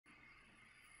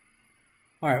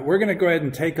All right, we're going to go ahead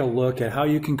and take a look at how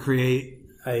you can create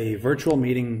a virtual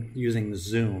meeting using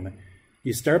Zoom.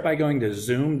 You start by going to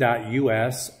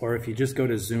zoom.us, or if you just go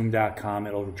to zoom.com,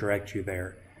 it'll direct you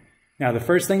there. Now, the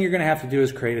first thing you're going to have to do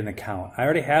is create an account. I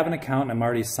already have an account and I'm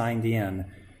already signed in,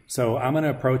 so I'm going to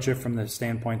approach it from the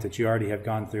standpoint that you already have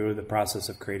gone through the process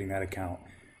of creating that account.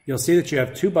 You'll see that you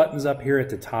have two buttons up here at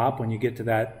the top when you get to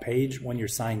that page when you're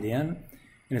signed in,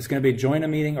 and it's going to be join a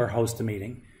meeting or host a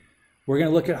meeting. We're going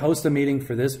to look at host a meeting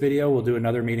for this video. We'll do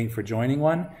another meeting for joining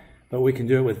one, but we can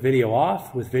do it with video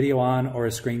off, with video on, or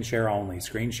a screen share only.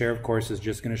 Screen share, of course, is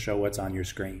just going to show what's on your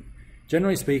screen.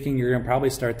 Generally speaking, you're going to probably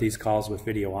start these calls with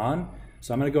video on,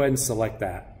 so I'm going to go ahead and select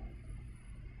that.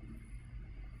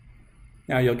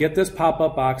 Now you'll get this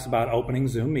pop-up box about opening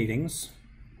Zoom meetings.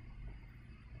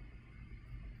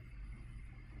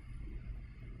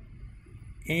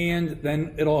 And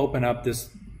then it'll open up this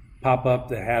pop-up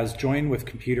that has join with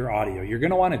computer audio. You're going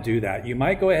to want to do that. You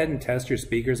might go ahead and test your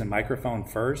speakers and microphone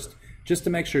first, just to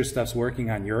make sure stuff's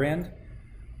working on your end.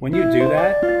 When you do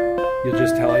that, you'll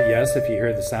just tell it yes if you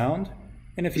hear the sound.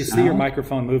 And if you see your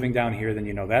microphone moving down here, then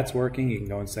you know that's working. You can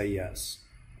go and say yes.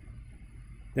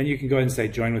 Then you can go ahead and say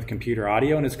join with computer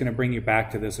audio, and it's going to bring you back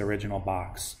to this original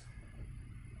box.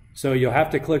 So you'll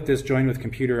have to click this join with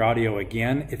computer audio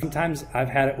again. Sometimes I've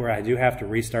had it where I do have to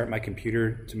restart my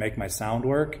computer to make my sound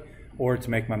work or to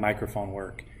make my microphone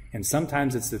work. And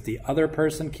sometimes it's that the other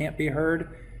person can't be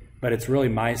heard, but it's really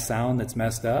my sound that's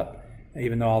messed up,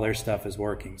 even though all their stuff is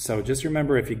working. So just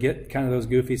remember, if you get kind of those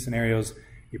goofy scenarios,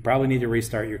 you probably need to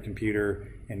restart your computer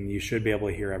and you should be able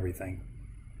to hear everything.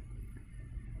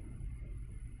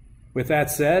 With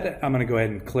that said, I'm going to go ahead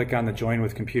and click on the join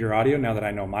with computer audio now that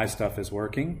I know my stuff is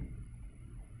working.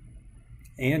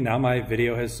 And now my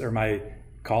video my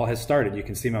call has started. You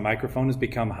can see my microphone has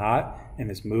become hot and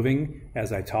it's moving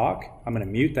as I talk. I'm going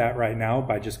to mute that right now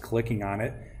by just clicking on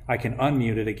it. I can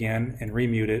unmute it again and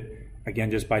remute it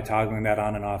again just by toggling that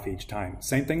on and off each time.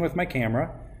 Same thing with my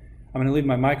camera. I'm going to leave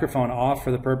my microphone off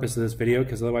for the purpose of this video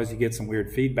because otherwise you get some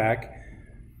weird feedback.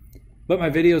 But my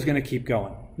video is going to keep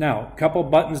going. Now, a couple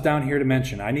buttons down here to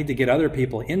mention. I need to get other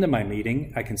people into my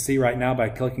meeting. I can see right now by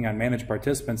clicking on Manage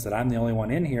Participants that I'm the only one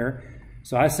in here.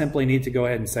 So I simply need to go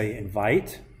ahead and say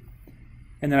Invite,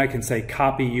 and then I can say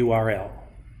Copy URL.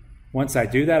 Once I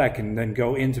do that, I can then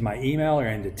go into my email or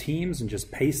into Teams and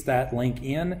just paste that link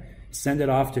in, send it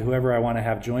off to whoever I want to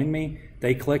have join me.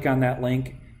 They click on that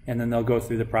link, and then they'll go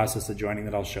through the process of joining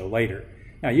that I'll show later.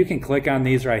 Now you can click on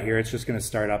these right here. It's just going to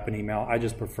start up an email. I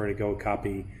just prefer to go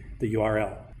copy the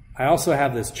URL. I also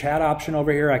have this chat option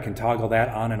over here. I can toggle that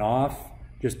on and off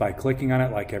just by clicking on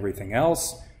it like everything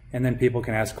else. And then people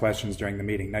can ask questions during the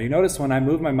meeting. Now you notice when I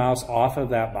move my mouse off of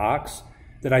that box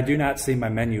that I do not see my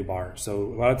menu bar. So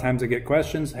a lot of times I get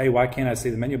questions, hey, why can't I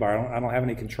see the menu bar? I don't have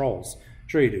any controls.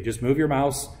 Sure you do. Just move your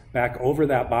mouse back over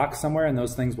that box somewhere and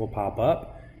those things will pop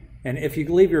up. And if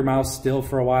you leave your mouse still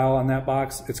for a while on that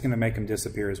box, it's going to make them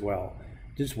disappear as well.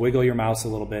 Just wiggle your mouse a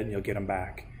little bit and you'll get them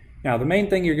back. Now, the main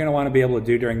thing you're going to want to be able to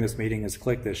do during this meeting is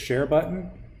click this share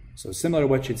button. So similar to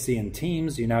what you'd see in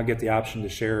Teams, you now get the option to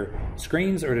share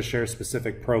screens or to share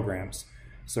specific programs.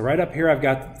 So right up here, I've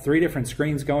got 3 different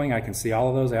screens going. I can see all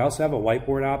of those. I also have a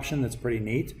whiteboard option that's pretty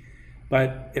neat.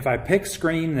 But if I pick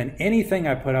screen, then anything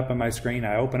I put up on my screen,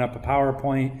 I open up a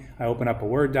PowerPoint, I open up a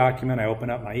Word document, I open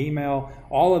up my email,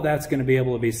 all of that's going to be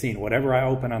able to be seen, whatever I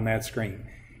open on that screen.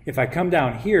 If I come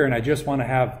down here and I just want to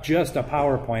have just a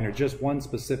PowerPoint or just one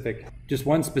specific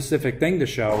thing to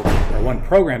show or one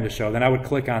program to show, then I would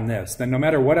click on this. Then no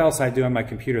matter what else I do on my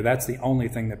computer, that's the only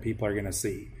thing that people are going to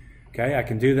see. Okay, I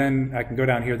can go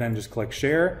down here then just click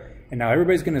share, and now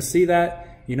everybody's going to see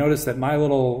that. You notice that my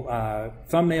little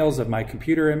thumbnails of my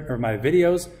computer or my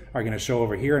videos are going to show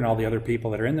over here and all the other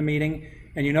people that are in the meeting.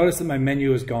 And you notice that my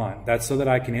menu is gone. That's so that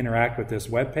I can interact with this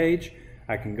web page.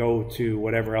 I can go to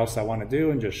whatever else I want to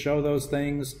do and just show those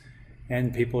things,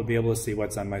 and people will be able to see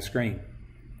what's on my screen.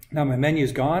 Now my menu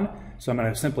is gone, so I'm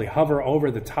going to simply hover over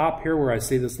the top here where I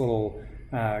see this little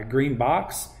green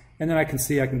box. And then I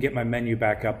can get my menu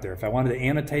back up there. If I wanted to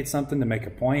annotate something to make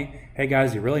a point, hey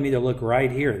guys, you really need to look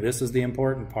right here. This is the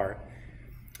important part.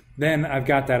 Then I've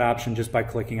got that option just by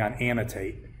clicking on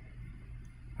annotate.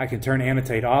 I can turn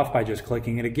annotate off by just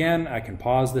clicking it again. I can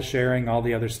pause the sharing, all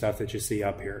the other stuff that you see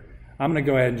up here. I'm going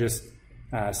to go ahead and just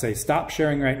say stop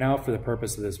sharing right now for the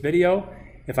purpose of this video.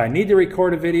 If I need to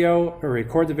record a video or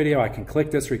record the video, I can click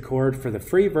this record. For the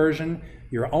free version,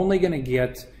 you're only going to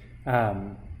get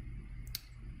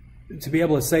to be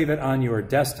able to save it on your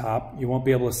desktop. You won't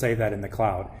be able to save that in the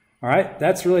cloud. All right,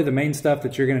 that's really the main stuff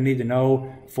that you're going to need to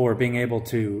know for being able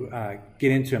to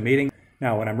get into a meeting.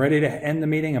 Now, when I'm ready to end the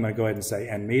meeting, I'm going to go ahead and say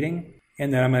end meeting.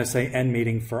 and then I'm going to say end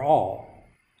meeting for all.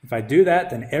 If I do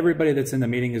that, then everybody that's in the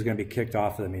meeting is going to be kicked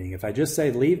off of the meeting. If I just say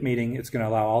leave meeting, it's going to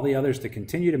allow all the others to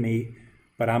continue to meet,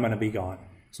 but I'm going to be gone.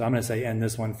 So I'm going to say end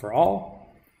this one for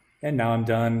all, and now I'm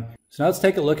done. So now let's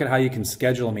take a look at how you can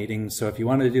schedule a meeting. So if you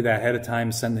wanted to do that ahead of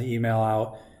time, send the email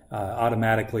out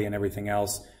automatically and everything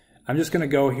else. I'm just going to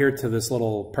go here to this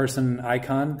little person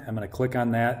icon. I'm going to click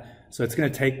on that. So it's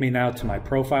going to take me now to my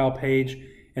profile page,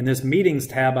 and this meetings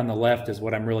tab on the left is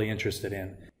what I'm really interested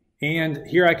in. And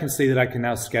here I can see that I can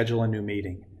now schedule a new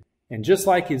meeting. And just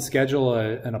like you'd schedule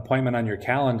an appointment on your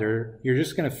calendar, you're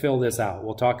just going to fill this out.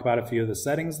 We'll talk about a few of the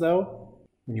settings though.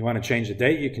 When you want to change the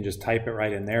date, you can just type it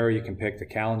right in there, or you can pick the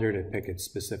calendar to pick a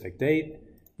specific date.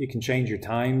 You can change your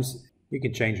times. You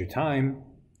can change your time.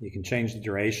 You can change the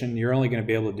duration. You're only going to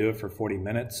be able to do it for 40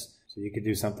 minutes. So you could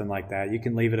do something like that. You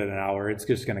can leave it at an hour. It's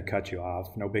just going to cut you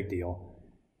off. No big deal.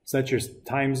 Set your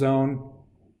time zone.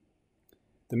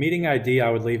 The meeting ID, I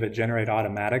would leave it generate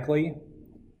automatically.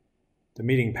 The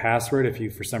meeting password, if you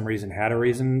for some reason had a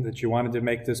reason that you wanted to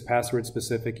make this password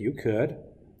specific, you could.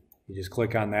 You just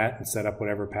click on that and set up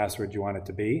whatever password you want it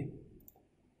to be.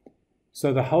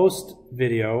 So the host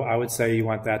video, I would say you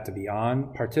want that to be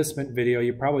on. Participant video,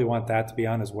 you probably want that to be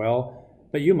on as well.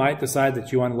 But you might decide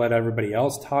that you want to let everybody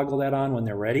else toggle that on when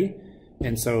they're ready.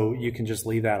 And so you can just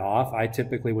leave that off. I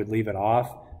typically would leave it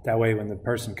off. That way when the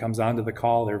person comes onto the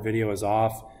call, their video is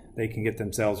off. They can get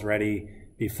themselves ready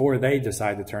before they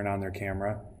decide to turn on their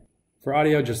camera. For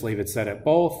audio, just leave it set at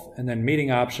both. And then meeting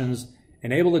options,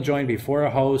 enable to join before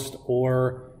a host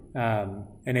or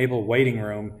enable waiting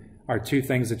room are two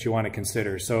things that you want to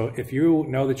consider. So if you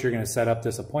know that you're going to set up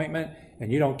this appointment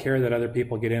and you don't care that other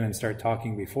people get in and start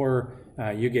talking before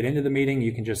you get into the meeting,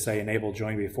 you can just say enable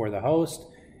join before the host.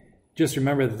 Just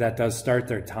remember that that does start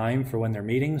their time for when they're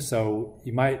meeting, so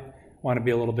you might want to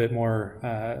be a little bit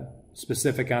more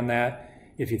specific on that.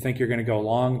 If you think you're going to go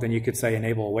long, then you could say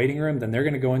enable a waiting room. Then they're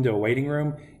going to go into a waiting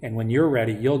room, and when you're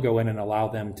ready, you'll go in and allow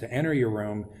them to enter your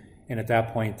room, and at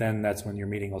that point, then that's when your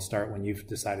meeting will start, when you've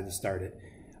decided to start it.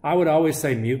 I would always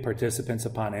say mute participants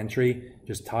upon entry.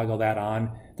 Just toggle that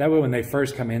on. That way when they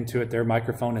first come into it, their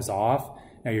microphone is off.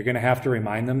 Now you're going to have to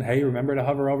remind them, hey, remember to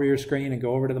hover over your screen and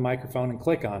go over to the microphone and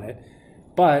click on it.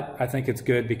 But I think it's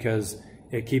good because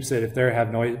it keeps it, if they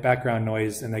have noise, background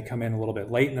noise and they come in a little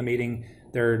bit late in the meeting,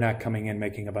 they're not coming in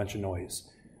making a bunch of noise.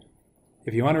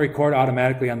 If you want to record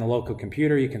automatically on the local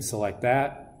computer, you can select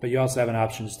that, but you also have an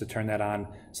option just to turn that on.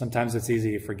 Sometimes it's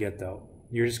easy to forget though.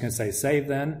 You're just going to say save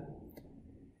then.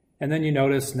 And then you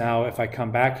notice now if I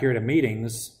come back here to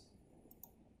meetings,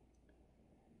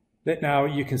 that now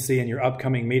you can see in your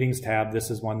upcoming meetings tab, this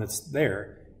is one that's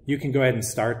there. You can go ahead and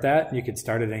start that. And you could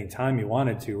start at any time you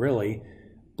wanted to really,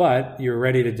 but you're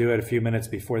ready to do it a few minutes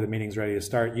before the meeting's ready to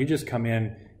start. You just come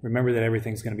in, remember that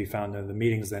everything's going to be found in the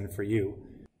meetings then for you.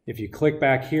 If you click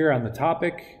back here on the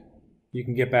topic, you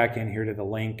can get back in here to the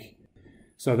link.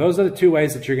 So those are the two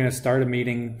ways that you're going to start a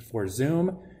meeting for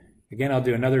Zoom. Again, I'll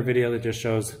do another video that just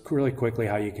shows really quickly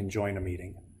how you can join a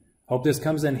meeting. Hope this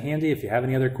comes in handy. If you have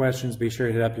any other questions, be sure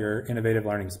to hit up your Innovative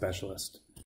Learning Specialist.